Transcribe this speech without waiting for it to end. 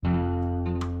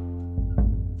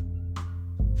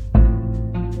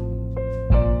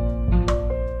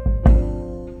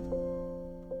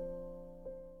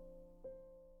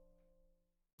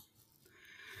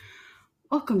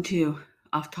Welcome to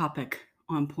Off Topic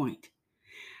on Point.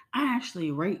 I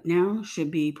actually, right now, should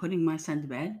be putting my son to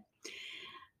bed,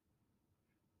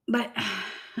 but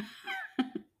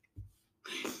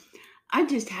I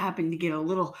just happened to get a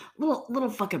little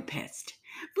fucking pissed,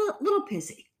 little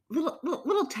pissy,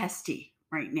 little testy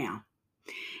right now.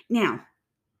 Now,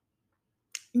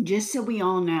 just so we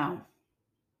all know,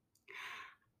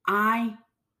 I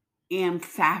am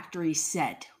factory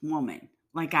set woman.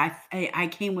 Like I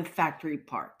came with factory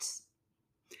parts.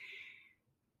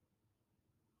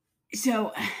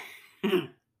 So,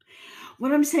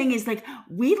 what I'm saying is like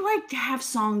we like to have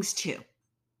songs too.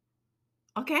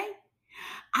 Okay?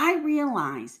 I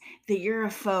realize that you're a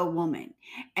faux woman,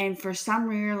 and for some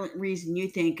reason you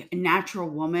think a natural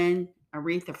woman,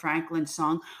 Aretha Franklin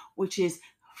song, which is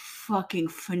fucking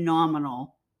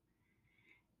phenomenal.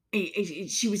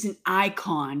 She was an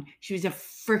icon. She was a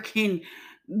freaking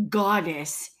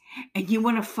goddess, and you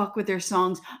want to fuck with her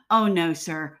songs? Oh no,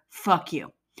 sir, fuck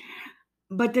you.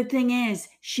 But the thing is,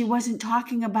 she wasn't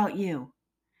talking about you.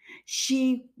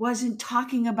 She wasn't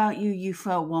talking about you, you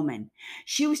faux woman.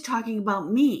 She was talking about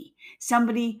me,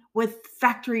 somebody with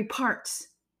factory parts.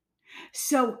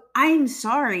 So I'm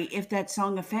sorry if that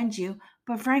song offends you,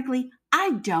 but frankly,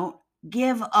 I don't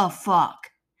give a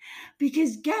fuck.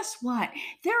 Because guess what?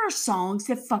 There are songs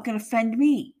that fucking offend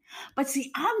me. But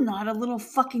see, I'm not a little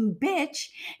fucking bitch,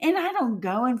 and I don't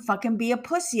go and fucking be a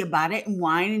pussy about it and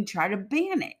whine and try to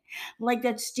ban it. Like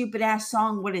that stupid ass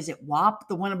song, what is it, WAP?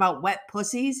 The one about wet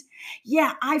pussies?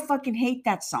 Yeah, I fucking hate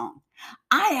that song.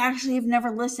 I actually have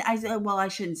never listened. Well, I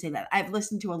shouldn't say that. I've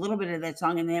listened to a little bit of that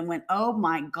song and then went, oh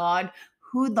my God,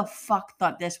 who the fuck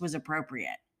thought this was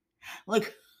appropriate?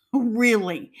 Like,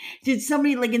 really? Did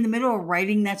somebody, like, in the middle of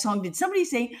writing that song, did somebody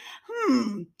say,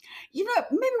 maybe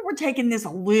we're taking this a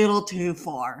little too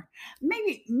far.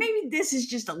 Maybe this is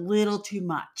just a little too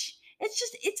much.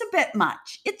 It's a bit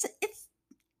much. It's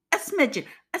a smidge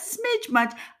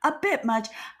much, a bit much.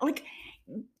 Like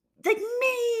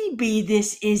maybe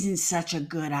this isn't such a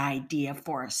good idea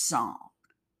for a song.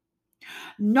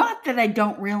 Not that I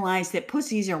don't realize that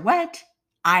pussies are wet.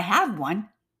 I have one.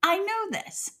 I know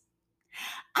this.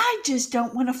 I just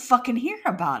don't want to fucking hear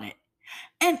about it.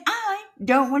 And I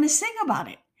don't want to sing about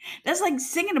it. That's like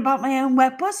singing about my own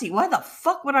wet pussy. Why the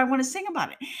fuck would I want to sing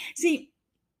about it? See,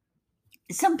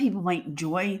 some people might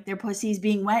enjoy their pussies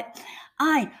being wet.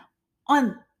 I,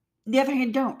 on the other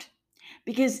hand, don't.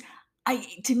 Because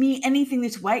to me, anything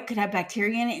that's wet could have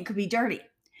bacteria in it and could be dirty.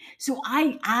 So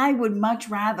I would much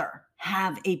rather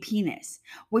have a penis,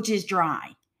 which is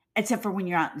dry, except for when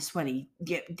you're out and sweaty.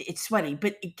 Yeah, it's sweaty,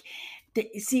 but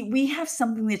see, we have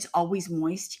something that's always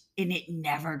moist and it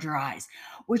never dries,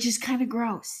 which is kind of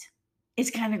gross.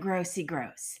 It's kind of gross.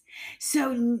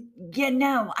 So yeah,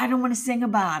 no, I don't want to sing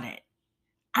about it.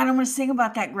 I don't want to sing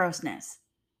about that grossness.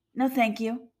 No, thank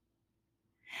you.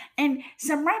 And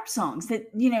some rap songs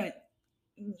that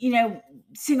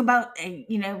sing about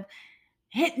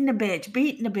hitting a bitch,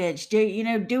 beating a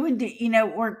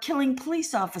bitch, or killing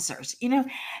police officers.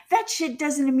 That shit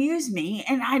doesn't amuse me,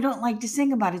 and I don't like to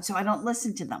sing about it, so I don't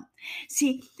listen to them.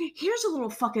 See, here's a little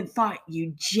fucking thought,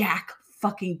 you jack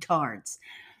fucking tards.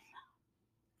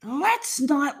 Let's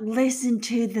not listen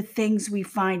to the things we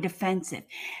find offensive.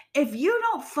 If you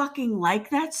don't fucking like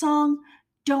that song,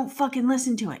 don't fucking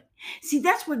listen to it. See,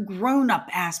 that's what grown up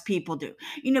ass people do.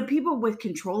 People with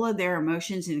control of their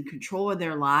emotions and control of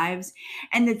their lives,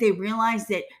 and that they realize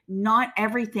that not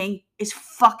everything is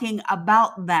fucking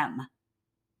about them.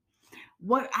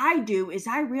 What I do is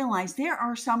I realize there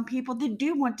are some people that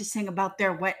do want to sing about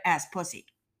their wet ass pussy.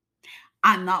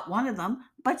 I'm not one of them,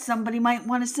 but somebody might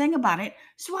want to sing about it,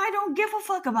 so I don't give a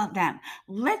fuck about them.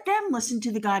 Let them listen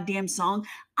to the goddamn song.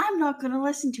 I'm not going to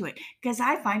listen to it because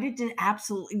I find it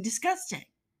absolutely disgusting.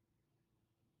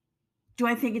 Do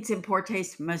I think it's in poor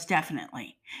taste? Most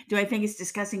definitely. Do I think it's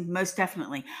disgusting? Most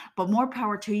definitely. But more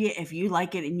power to you. If you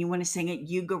like it and you want to sing it,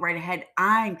 you go right ahead.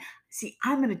 I'm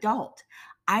an adult.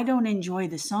 I don't enjoy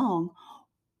the song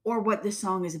or what the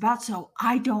song is about, so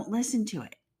I don't listen to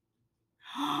it.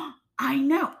 I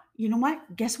know. You know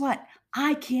what? Guess what?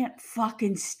 I can't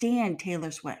fucking stand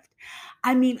Taylor Swift.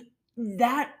 I mean,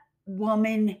 that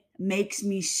woman makes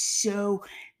me so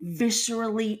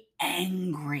viscerally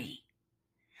angry.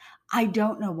 I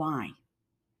don't know why.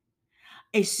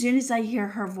 As soon as I hear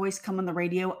her voice come on the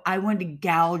radio, I want to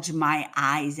gouge my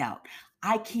eyes out.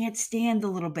 I can't stand the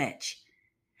little bitch.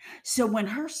 So when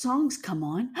her songs come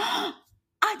on,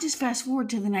 I just fast forward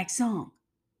to the next song.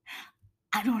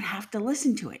 I don't have to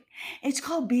listen to it. It's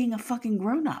called being a fucking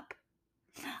grown up.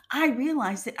 I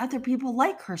realize that other people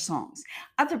like her songs.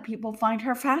 Other people find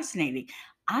her fascinating.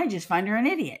 I just find her an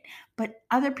idiot. But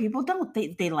other people don't.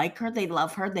 They like her, they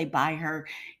love her, they buy her,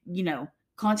 you know,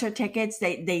 concert tickets.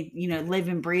 They live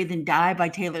and breathe and die by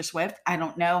Taylor Swift. I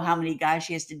don't know how many guys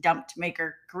she has to dump to make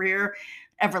her career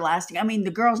everlasting. I mean,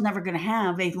 the girl's never going to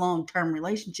have a long-term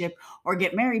relationship or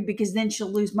get married because then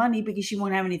she'll lose money because she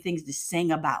won't have any things to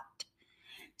sing about.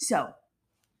 So,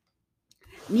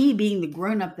 me being the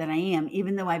grown up that I am,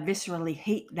 even though I viscerally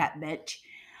hate that bitch,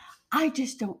 I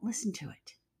just don't listen to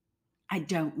it. I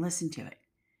don't listen to it.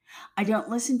 I don't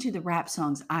listen to the rap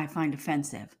songs I find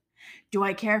offensive. Do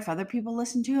I care if other people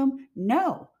listen to them?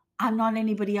 No. I'm not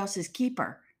anybody else's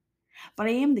keeper, but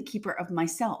I am the keeper of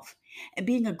myself. And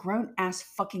being a grown ass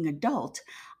fucking adult,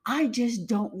 I just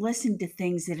don't listen to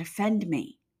things that offend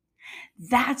me.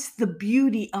 That's the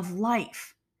beauty of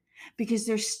life because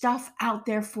there's stuff out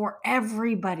there for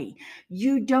everybody.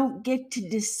 You don't get to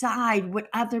decide what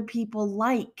other people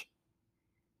like.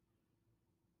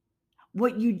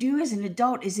 What you do as an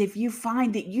adult is if you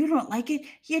find that you don't like it,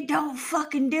 you don't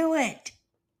fucking do it.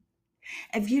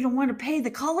 If you don't want to pay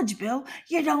the college bill,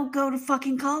 you don't go to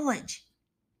fucking college.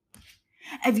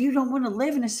 If you don't want to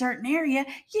live in a certain area,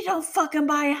 you don't fucking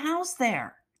buy a house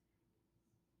there.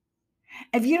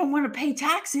 If you don't want to pay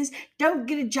taxes, don't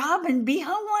get a job and be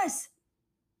homeless.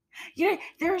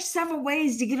 There are several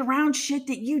ways to get around shit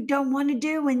that you don't want to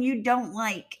do and you don't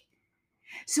like.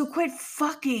 So quit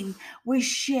fucking with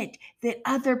shit that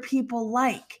other people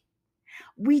like.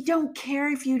 We don't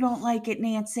care if you don't like it,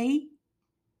 Nancy.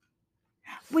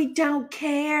 We don't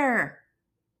care.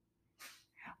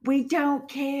 We don't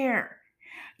care.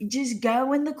 Just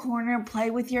go in the corner and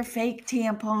play with your fake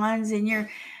tampons and your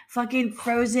fucking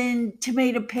frozen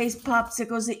tomato paste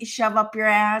popsicles that you shove up your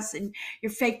ass and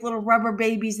your fake little rubber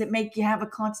babies that make you have a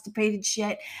constipated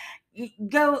shit.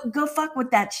 Go fuck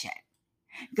with that shit.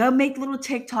 Go make little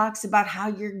TikToks about how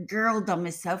your girldom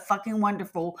is so fucking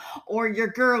wonderful, or your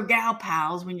girl gal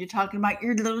pals when you're talking about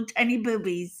your little tiny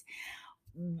boobies.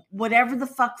 Whatever the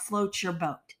fuck floats your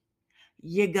boat,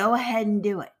 you go ahead and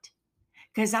do it.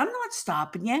 Because I'm not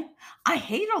stopping you. I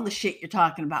hate all the shit you're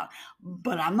talking about,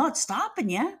 but I'm not stopping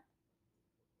you.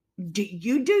 Do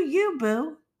you,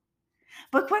 boo.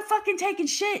 But quit fucking taking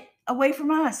shit away from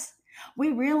us.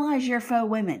 We realize you're faux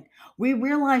women. We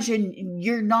realize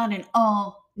you're not an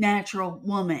all natural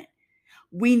woman.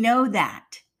 We know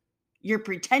that. You're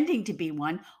pretending to be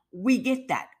one. We get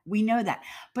that. We know that.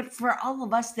 But for all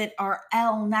of us that are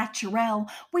el natural,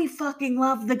 we fucking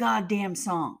love the goddamn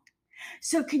song.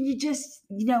 So can you just,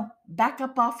 back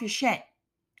up off your shit?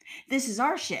 This is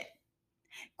our shit.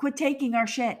 Quit taking our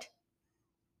shit.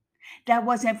 That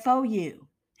wasn't for you.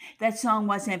 That song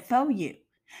wasn't for you.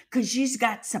 Because she's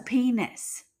got a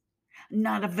penis,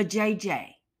 not a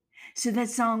vajayjay. So that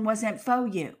song wasn't for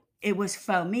you. It was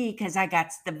for me because I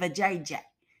got the vajayjay.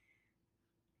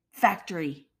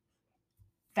 Factory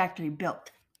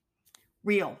built.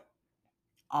 Real.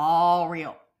 All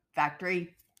real. Factory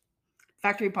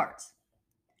parts.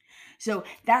 So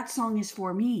that song is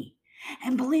for me.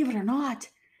 And believe it or not,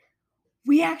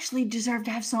 we actually deserve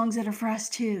to have songs that are for us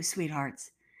too,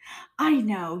 sweethearts. I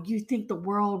know you think the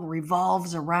world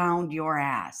revolves around your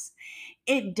ass.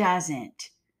 It doesn't.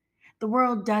 The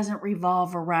world doesn't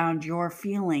revolve around your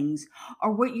feelings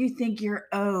or what you think you're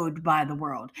owed by the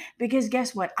world. Because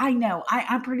guess what? I know,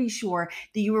 I'm pretty sure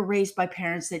that you were raised by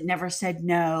parents that never said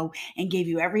no and gave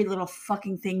you every little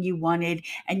fucking thing you wanted,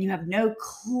 and you have no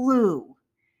clue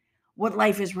what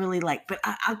life is really like. But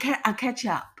I'll catch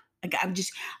up. I'm going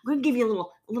to give you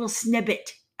a little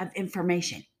snippet of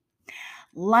information.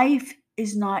 Life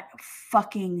is not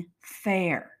fucking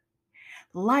fair.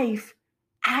 Life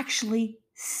actually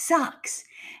sucks.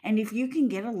 And if you can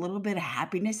get a little bit of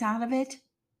happiness out of it,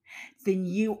 then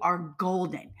you are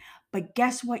golden. But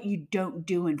guess what you don't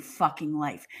do in fucking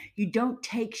life? You don't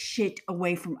take shit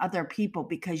away from other people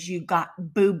because you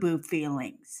got boo-boo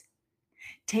feelings.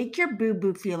 Take your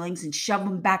boo-boo feelings and shove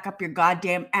them back up your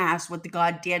goddamn ass with the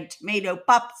goddamn tomato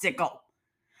popsicle.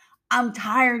 I'm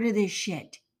tired of this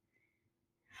shit.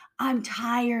 I'm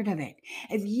tired of it.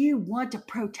 If you want to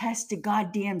protest a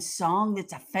goddamn song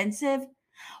that's offensive,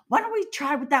 why don't we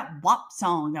try with that WAP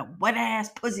song, that wet ass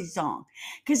pussy song?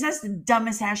 Because that's the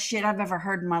dumbest ass shit I've ever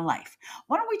heard in my life.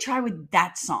 Why don't we try with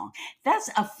that song? That's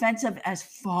offensive as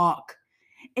fuck.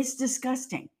 It's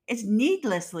disgusting. It's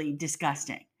needlessly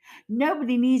disgusting.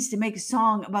 Nobody needs to make a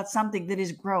song about something that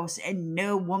is gross and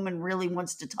no woman really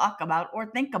wants to talk about or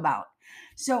think about.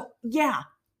 So, yeah,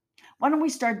 why don't we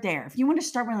start there? If you want to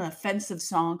start with an offensive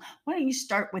song, why don't you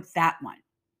start with that one?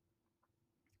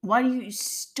 Why do you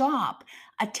stop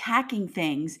attacking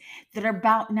things that are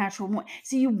about natural women?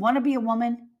 So you want to be a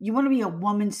woman? You want to be a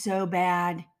woman so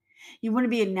bad? You want to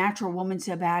be a natural woman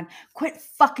so bad. Quit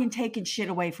fucking taking shit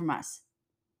away from us.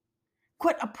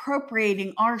 Quit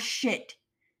appropriating our shit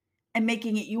and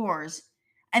making it yours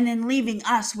and then leaving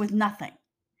us with nothing.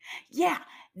 Yeah,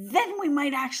 then we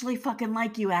might actually fucking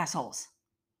like you assholes.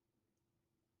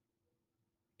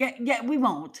 Yeah, we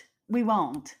won't. We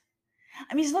won't.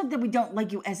 I mean, it's not that we don't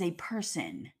like you as a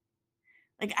person.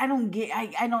 Like I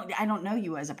don't know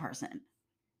you as a person.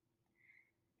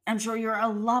 I'm sure you're a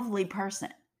lovely person.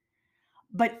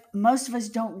 But most of us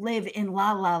don't live in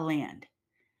la la land.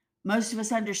 Most of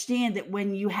us understand that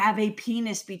when you have a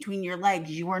penis between your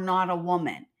legs, you are not a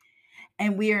woman.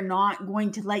 And we are not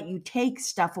going to let you take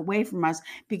stuff away from us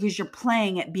because you're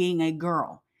playing at being a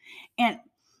girl. And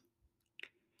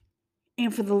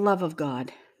for the love of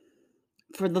God,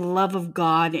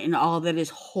 and all that is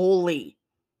holy,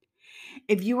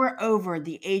 if you are over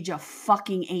the age of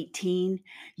fucking 18,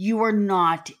 you are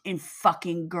not in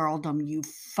fucking girldom, you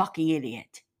fucking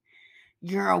idiot.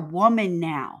 You're a woman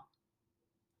now.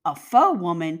 A faux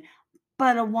woman,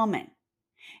 but a woman.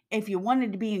 If you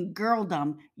wanted to be in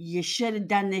girldom, you should have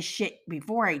done this shit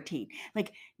before 18.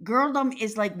 Like, girldom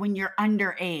is like when you're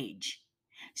underage.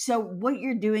 So what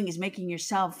you're doing is making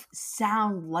yourself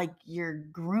sound like you're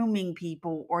grooming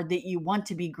people or that you want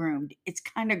to be groomed. It's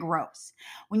kind of gross.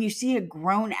 When you see a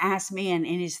grown ass man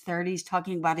in his 30s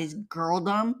talking about his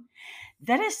girldom,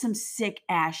 that is some sick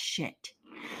ass shit.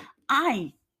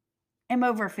 I am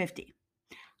over 50.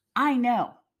 I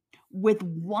know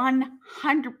with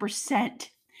 100%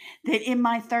 that in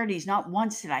my 30s, not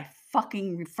once did I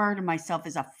fucking refer to myself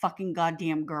as a fucking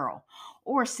goddamn girl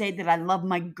or say that I love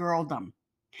my girldom.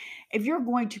 If you're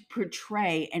going to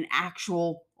portray an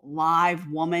actual live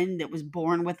woman that was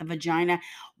born with a vagina,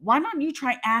 why don't you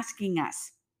try asking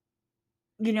us,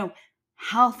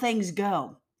 how things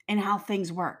go and how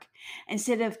things work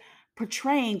instead of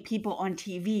portraying people on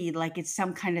TV like it's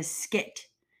some kind of skit.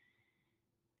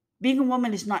 Being a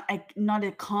woman is not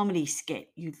a comedy skit,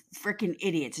 you freaking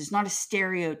idiots. It's not a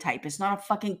stereotype. It's not a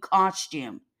fucking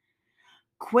costume.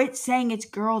 Quit saying it's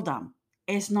girldom.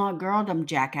 It's not girldom,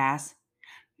 jackass.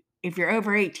 If you're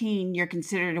over 18, you're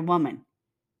considered a woman.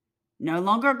 No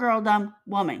longer girldom,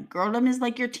 woman. Girldom is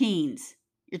like your teens,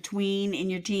 your tween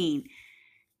and your teen.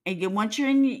 And once you're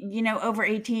in, over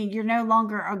 18, you're no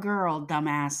longer a girl,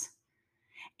 dumbass.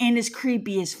 And it's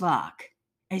creepy as fuck.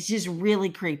 It's just really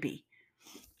creepy.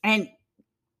 And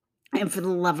for the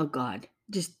love of God,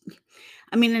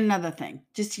 another thing,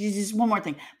 just one more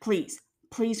thing. Please,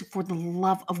 for the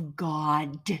love of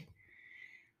God,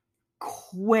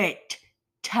 quit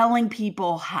telling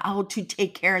people how to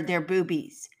take care of their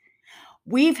boobies.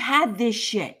 We've had this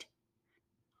shit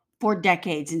for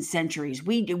decades and centuries.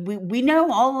 We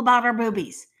know all about our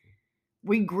boobies.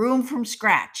 We grew them from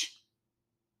scratch.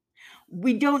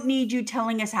 We don't need you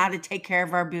telling us how to take care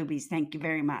of our boobies. Thank you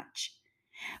very much.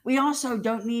 We also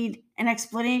don't need an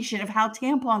explanation of how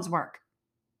tampons work.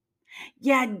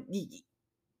 Yeah,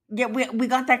 we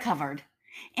got that covered.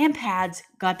 And pads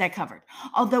got that covered.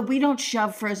 Although we don't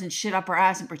shove frozen shit up our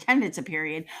ass and pretend it's a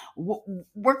period,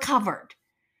 we're covered.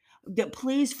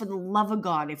 Please, for the love of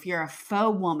God, if you're a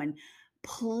faux woman,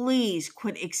 please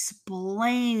quit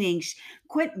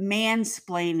quit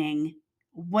mansplaining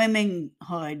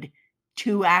womanhood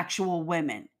to actual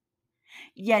women.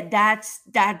 Yeah, that's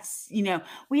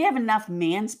we have enough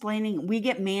mansplaining. We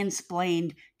get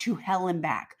mansplained to hell and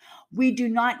back. We do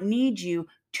not need you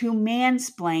to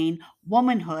mansplain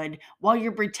womanhood while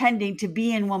you're pretending to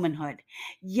be in womanhood.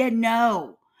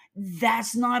 No,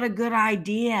 that's not a good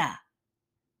idea.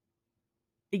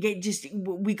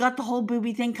 We got the whole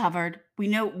booby thing covered. We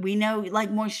know like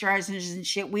moisturizers and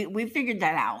shit. We figured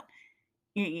that out.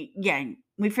 Yeah,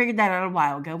 we figured that out a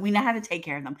while ago. We know how to take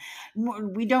care of them.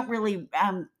 We don't really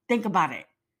think about it.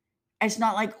 It's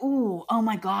not like, oh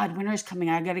my God, winter's coming.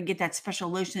 I got to get that special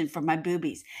lotion for my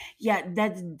boobies. Yeah,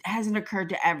 that hasn't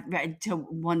occurred to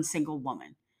one single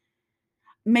woman.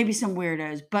 Maybe some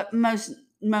weirdos, but most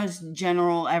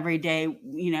general everyday,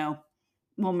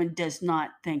 woman does not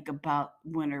think about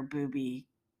winter booby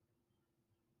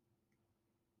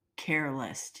care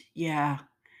list. Yeah.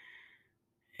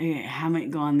 Haven't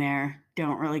gone there.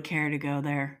 Don't really care to go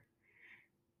there.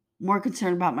 More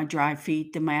concerned about my dry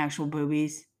feet than my actual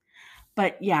boobies.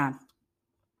 But yeah,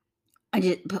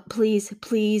 please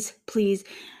quit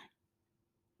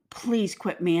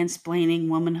mansplaining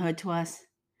womanhood to us.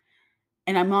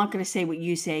 And I'm not going to say what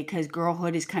you say because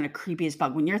girlhood is kind of creepy as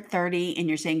fuck. When you're 30 and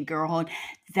you're saying girlhood,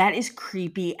 that is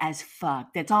creepy as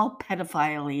fuck. That's all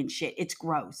pedophilia and shit. It's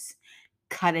gross.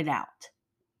 Cut it out.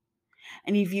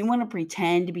 And if you want to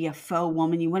pretend to be a faux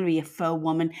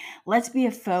woman, let's be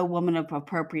a faux woman of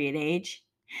appropriate age.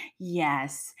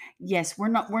 Yes. Yes, we're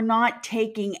not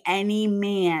taking any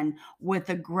man with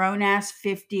a grown ass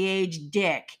 50 age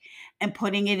dick and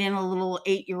putting it in a little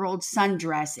 8-year-old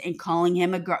sundress and calling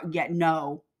him a girl. Yeah,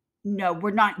 no. No,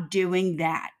 we're not doing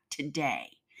that today.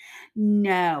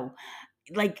 No.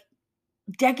 Like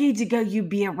decades ago, you'd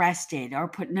be arrested or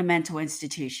put in a mental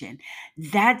institution.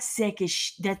 That's sick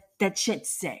as that shit's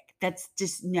sick. That's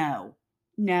just no,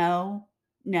 no,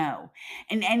 no.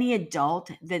 And any adult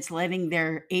that's letting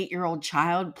their 8-year-old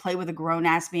child play with a grown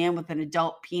ass man with an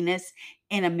adult penis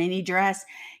in a mini dress,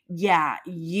 yeah,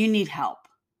 you need help.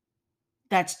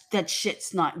 That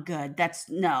shit's not good. That's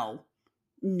no,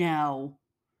 no,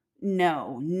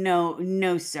 no, no,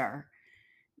 no, sir.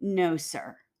 No,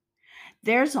 sir.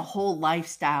 There's a whole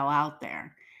lifestyle out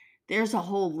there. There's a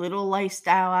whole little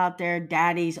lifestyle out there,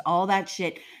 daddies, all that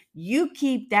shit. You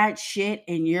keep that shit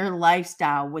in your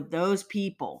lifestyle with those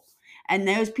people, and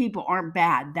those people aren't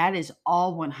bad. That is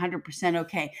all 100%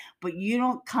 okay. But you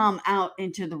don't come out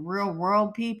into the real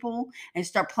world, people, and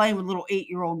start playing with little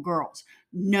 8-year-old girls.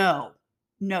 No,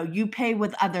 no, you pay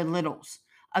with other littles,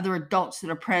 other adults that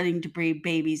are pretending to be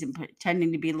babies and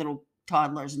pretending to be little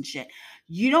toddlers and shit.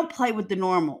 You don't play with the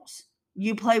normals.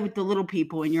 You play with the little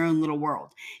people in your own little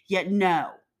world. Yet no,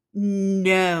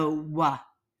 no,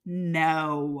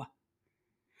 no.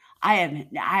 I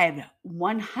have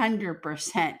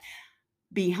 100%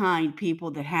 behind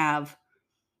people that have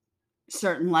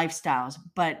certain lifestyles,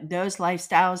 but those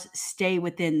lifestyles stay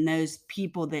within those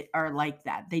people that are like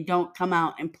that. They don't come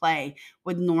out and play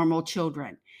with normal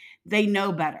children. They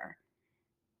know better.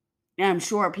 And I'm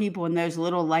sure people in those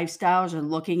little lifestyles are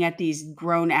looking at these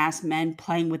grown ass men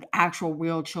playing with actual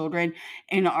real children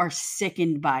and are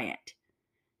sickened by it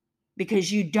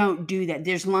because you don't do that.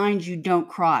 There's lines you don't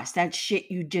cross. That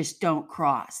shit you just don't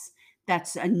cross.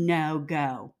 That's a no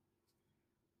go.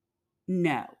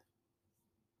 No,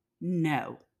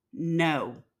 no,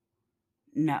 no,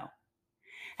 no.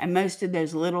 And most of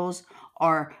those littles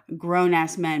are grown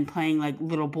ass men playing like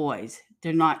little boys.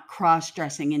 They're not cross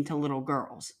dressing into little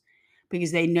girls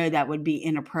because they know that would be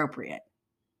inappropriate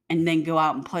and then go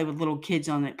out and play with little kids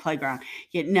on the playground.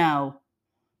 Yet, no,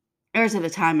 there's a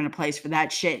time and a place for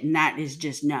that shit, and that is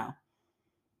just no.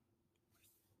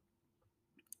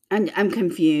 I'm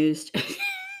confused.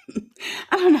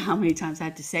 I don't know how many times I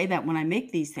have to say that when I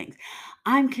make these things.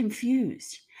 I'm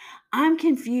confused. I'm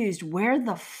confused where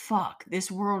the fuck this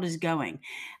world is going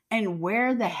and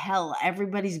where the hell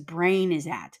everybody's brain is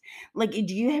at. Like,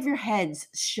 do you have your heads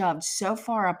shoved so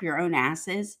far up your own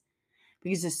asses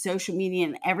because of social media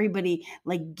and everybody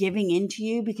like giving into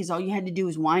you because all you had to do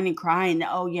was whine and cry and,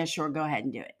 oh, yeah, sure, go ahead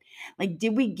and do it? Like,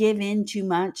 did we give in too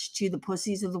much to the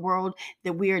pussies of the world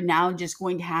that we are now just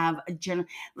going to have a general,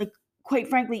 like, quite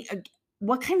frankly,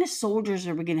 what kind of soldiers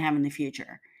are we going to have in the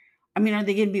future? I mean, are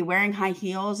they going to be wearing high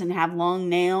heels and have long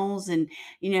nails and,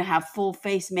 have full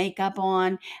face makeup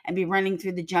on and be running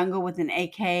through the jungle with an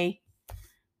AK?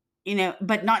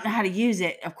 But not know how to use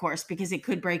it, of course, because it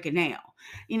could break a nail.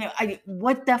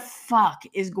 What the fuck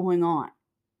is going on?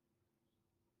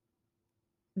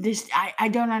 I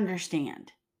don't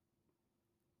understand.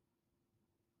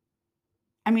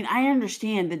 I mean, I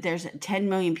understand that there's 10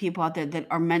 million people out there that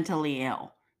are mentally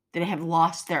ill, that have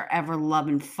lost their ever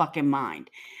loving fucking mind.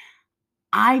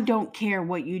 I don't care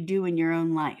what you do in your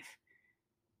own life.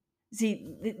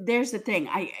 See, there's the thing.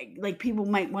 Like people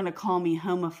might want to call me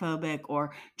homophobic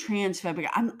or transphobic.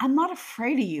 I'm not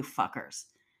afraid of you fuckers.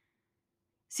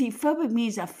 See, phobic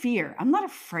means a fear. I'm not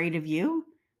afraid of you.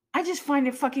 I just find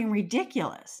it fucking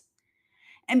ridiculous.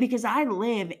 And because I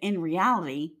live in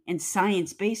reality, in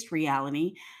science based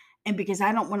reality, and because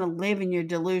I don't want to live in your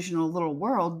delusional little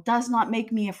world, does not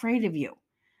make me afraid of you.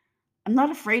 I'm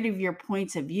not afraid of your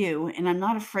points of view, and I'm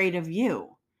not afraid of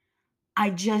you.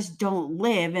 I just don't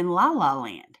live in la la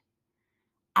land.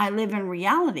 I live in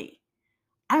reality.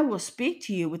 I will speak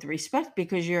to you with respect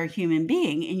because you're a human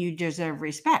being and you deserve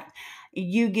respect.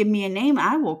 You give me a name,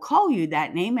 I will call you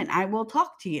that name and I will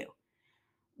talk to you.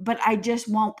 But I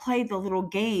just won't play the little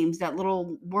games, that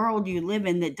little world you live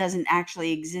in that doesn't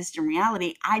actually exist in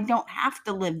reality. I don't have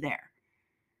to live there.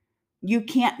 You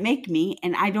can't make me,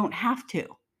 and I don't have to.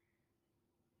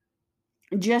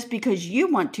 Just because you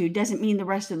want to doesn't mean the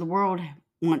rest of the world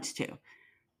wants to.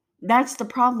 That's the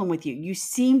problem with you. You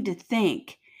seem to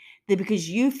think that because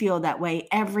you feel that way,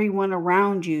 everyone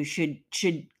around you should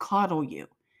coddle you.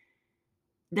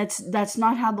 That's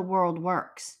not how the world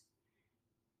works.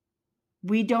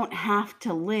 We don't have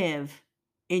to live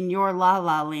in your la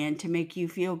la land to make you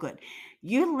feel good.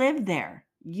 You live there.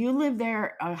 You live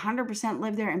there, 100%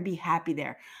 live there and be happy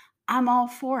there. I'm all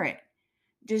for it.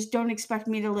 Just don't expect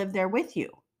me to live there with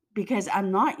you. because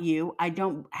I'm not you. I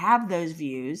don't have those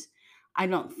views. I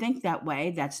don't think that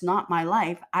way. That's not my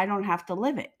life. I don't have to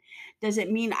live it. Does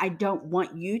it mean I don't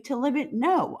want you to live it?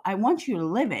 No, I want you to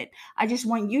live it. I just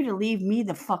want you to leave me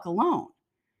the fuck alone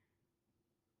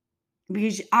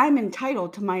because I'm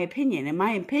entitled to my opinion, and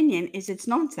my opinion is it's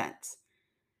nonsense.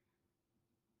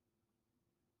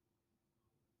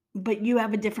 But you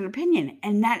have a different opinion,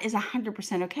 and that is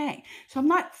 100% okay. So I'm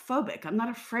not phobic. I'm not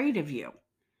afraid of you.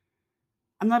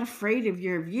 I'm not afraid of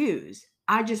your views.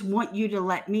 I just want you to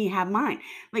let me have mine.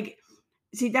 Like,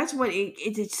 see, that's what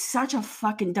it's such a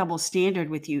fucking double standard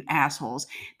with you assholes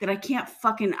that I can't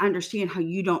fucking understand how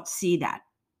you don't see that.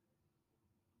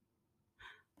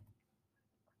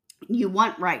 You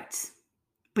want rights,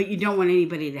 but you don't want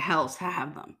anybody else to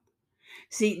have them.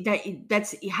 See,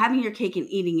 that's having your cake and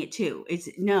eating it too. It's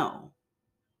no,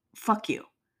 fuck you.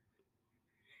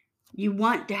 You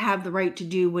want to have the right to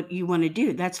do what you want to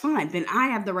do. That's fine. Then I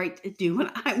have the right to do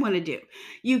what I want to do.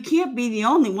 You can't be the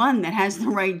only one that has the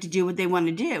right to do what they want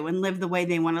to do and live the way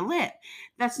they want to live.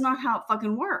 That's not how it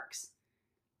fucking works.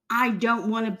 I don't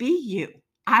want to be you.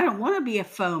 I don't want to be a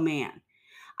faux man.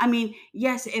 I mean,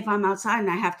 yes, if I'm outside and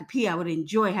I have to pee, I would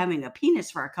enjoy having a penis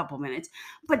for a couple minutes.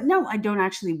 But no, I don't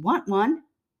actually want one.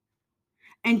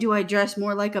 And do I dress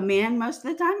more like a man most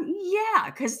of the time? Yeah,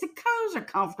 because the clothes are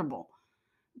comfortable.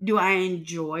 Do I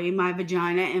enjoy my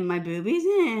vagina and my boobies?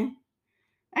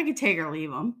 I could take or leave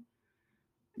them.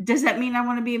 Does that mean I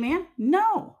want to be a man?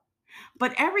 No.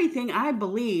 But everything I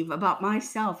believe about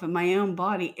myself and my own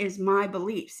body is my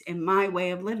beliefs and my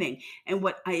way of living and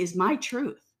what is my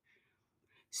truth.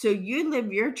 So you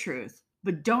live your truth,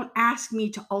 but don't ask me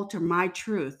to alter my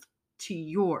truth to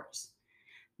yours.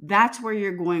 That's where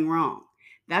you're going wrong.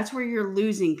 That's where you're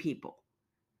losing people.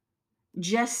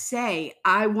 Just say,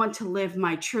 I want to live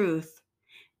my truth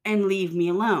and leave me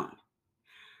alone.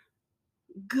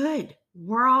 Good.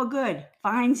 We're all good.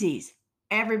 Finesies.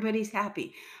 Everybody's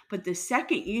happy. But the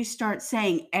second you start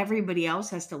saying everybody else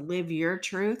has to live your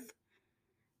truth,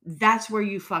 that's where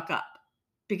you fuck up.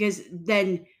 Because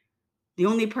then the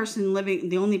only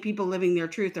people living their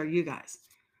truth are you guys.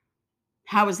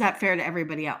 How is that fair to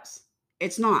everybody else?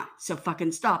 It's not. So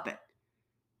fucking stop it.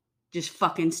 Just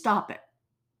fucking stop it.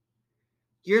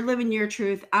 You're living your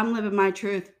truth. I'm living my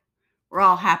truth. We're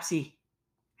all happy.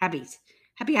 Happies.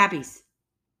 Happy happies.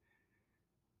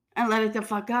 And let it the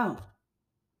fuck go.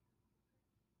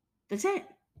 That's it.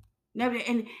 No,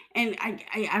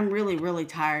 I'm really, really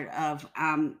tired of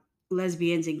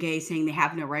lesbians and gays saying they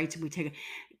have no rights and we take it.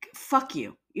 Fuck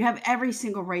you. You have every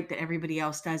single right that everybody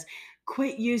else does.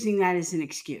 Quit using that as an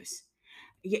excuse.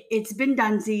 It's been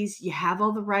dunesies. You have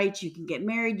all the rights. You can get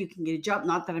married. You can get a job.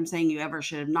 Not that I'm saying you ever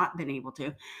should have not been able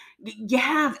to. You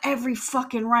have every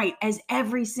fucking right as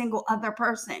every single other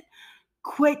person.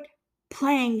 Quit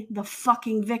playing the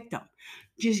fucking victim.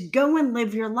 Just go and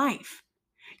live your life.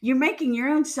 You're making your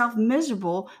own self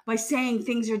miserable by saying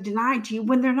things are denied to you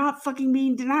when they're not fucking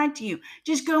being denied to you.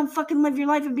 Just go and fucking live your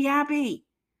life and be happy.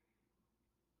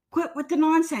 Quit with the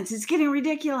nonsense. It's getting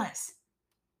ridiculous.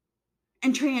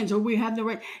 And trans, we have the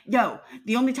right. No,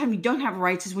 the only time you don't have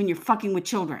rights is when you're fucking with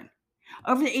children.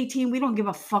 Over the 18, we don't give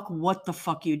a fuck what the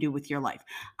fuck you do with your life.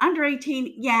 Under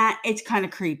 18, yeah, it's kind of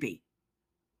creepy.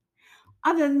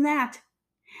 Other than that,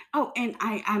 oh, and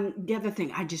I'm the other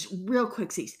thing, I just real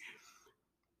quick sees.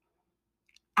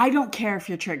 I don't care if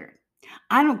you're triggered.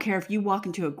 I don't care if you walk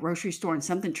into a grocery store and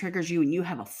something triggers you and you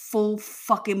have a full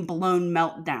fucking blown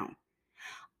meltdown.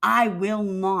 I will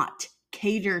not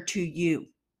cater to you.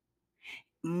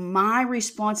 My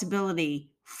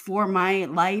responsibility for my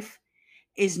life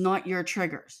is not your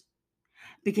triggers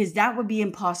because that would be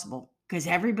impossible because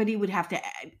everybody would have to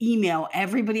email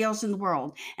everybody else in the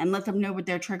world and let them know what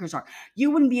their triggers are.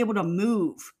 You wouldn't be able to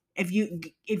move if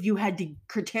you had to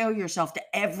curtail yourself to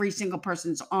every single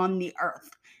person's on the earth.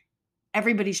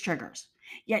 Everybody's triggers.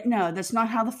 Yet no, that's not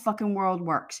how the fucking world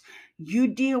works. You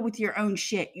deal with your own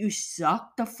shit. You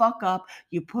suck the fuck up.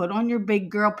 You put on your big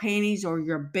girl panties or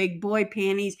your big boy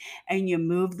panties and you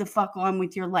move the fuck on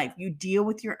with your life. You deal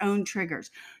with your own triggers.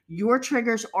 Your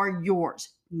triggers are yours.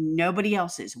 Nobody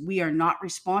else's. We are not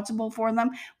responsible for them.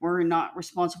 We're not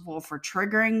responsible for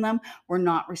triggering them. We're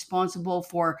not responsible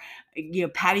for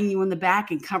patting you on the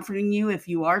back and comforting you if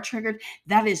you are triggered.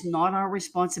 That is not our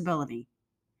responsibility.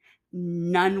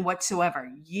 None whatsoever.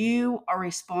 You are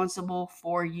responsible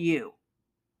for you.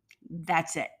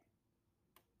 That's it.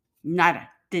 Nada.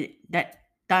 Did it. That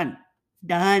done.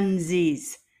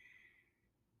 Donezies.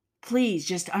 Please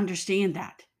just understand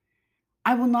that.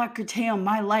 I will not curtail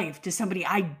my life to somebody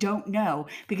I don't know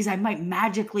because I might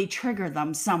magically trigger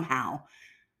them somehow.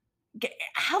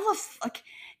 How the fuck?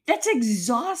 That's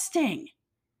exhausting.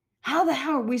 How the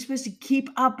hell are we supposed to keep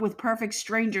up with perfect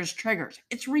strangers' triggers?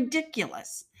 It's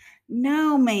ridiculous.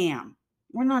 No, ma'am.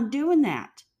 We're not doing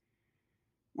that.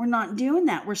 We're not doing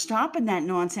that. We're stopping that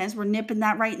nonsense. We're nipping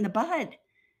that right in the bud.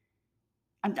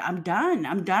 I'm done.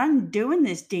 I'm done doing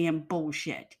this damn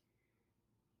bullshit.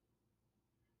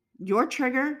 Your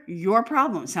trigger, your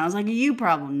problem. Sounds like a you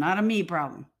problem, not a me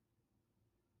problem.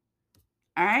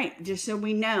 All right, just so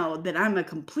we know that I'm a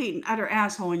complete and utter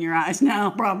asshole in your eyes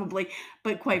now, probably.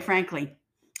 But quite frankly,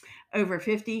 over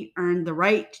 50 earned the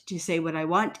right to say what I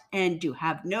want and to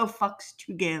have no fucks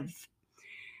to give.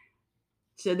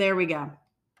 So there we go.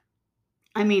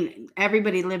 I mean,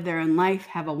 everybody live their own life,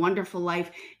 have a wonderful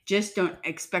life. Just don't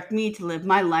expect me to live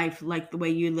my life like the way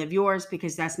you live yours,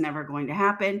 because that's never going to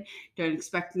happen. Don't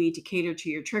expect me to cater to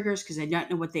your triggers, because I don't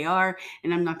know what they are.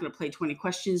 And I'm not going to play 20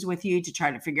 questions with you to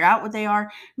try to figure out what they are,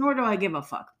 nor do I give a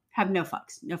fuck. Have no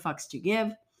fucks to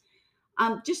give.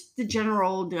 Just the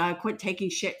general quit taking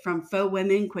shit from faux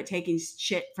women, quit taking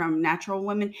shit from natural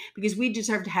women, because we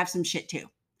deserve to have some shit too.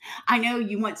 I know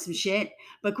you want some shit,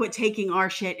 but quit taking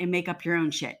our shit and make up your own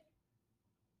shit.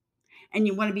 And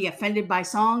you want to be offended by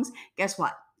songs? Guess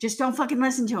what? Just don't fucking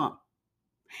listen to them.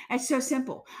 It's so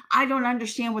simple. I don't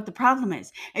understand what the problem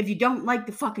is. If you don't like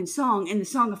the fucking song and the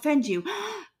song offends you,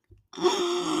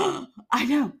 I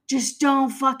know. Just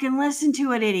don't fucking listen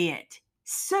to it, idiot.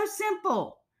 So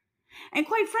simple. And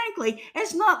quite frankly,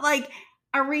 it's not like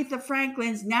Aretha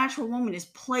Franklin's Natural Woman is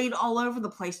played all over the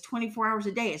place 24 hours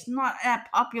a day. It's not that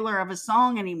popular of a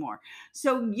song anymore.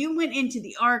 So you went into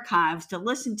the archives to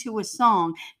listen to a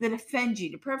song that offends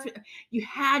you. You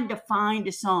had to find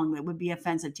a song that would be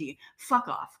offensive to you. Fuck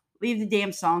off. Leave the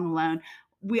damn song alone.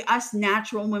 Us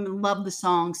natural women love the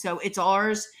song, so it's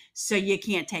ours. So you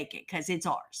can't take it because it's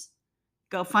ours.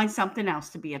 Go find something else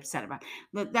to be upset about.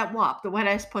 That WAP, the wet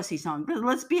ass pussy song.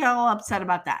 Let's be all upset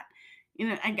about that. You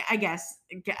know, I guess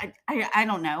I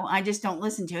don't know. I just don't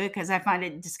listen to it because I find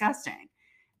it disgusting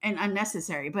and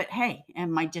unnecessary. But hey, it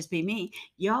might just be me.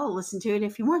 Y'all listen to it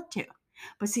if you want to.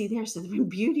 But see, there's the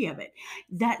beauty of it.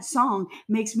 That song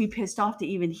makes me pissed off to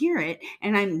even hear it,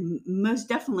 and I most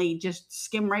definitely just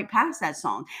skim right past that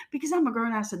song because I'm a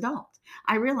grown ass adult.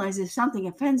 I realize if something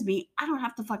offends me, I don't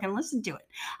have to fucking listen to it.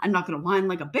 I'm not going to whine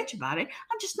like a bitch about it.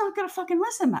 I'm just not going to fucking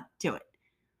listen to it.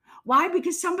 Why?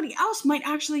 Because somebody else might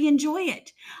actually enjoy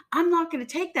it. I'm not going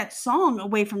to take that song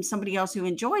away from somebody else who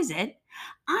enjoys it.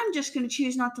 I'm just going to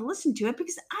choose not to listen to it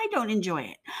because I don't enjoy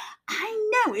it. I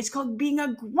know it's called being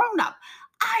a grown up.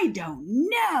 I don't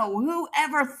know who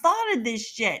ever thought of this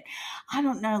shit. I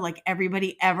don't know, like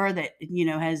everybody ever that,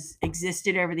 has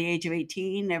existed over the age of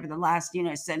 18, over the last,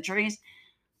 centuries.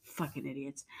 Fucking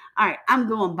idiots. All right, I'm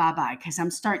going bye-bye because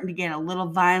I'm starting to get a little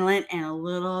violent and a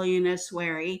little,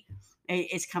 sweary.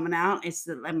 It's coming out. It's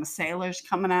the sailors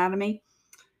coming out of me.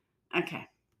 Okay.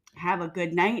 Have a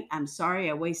good night. I'm sorry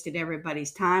I wasted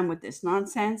everybody's time with this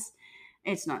nonsense.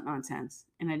 It's not nonsense,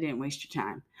 and I didn't waste your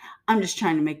time. I'm just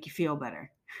trying to make you feel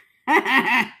better.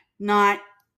 Not.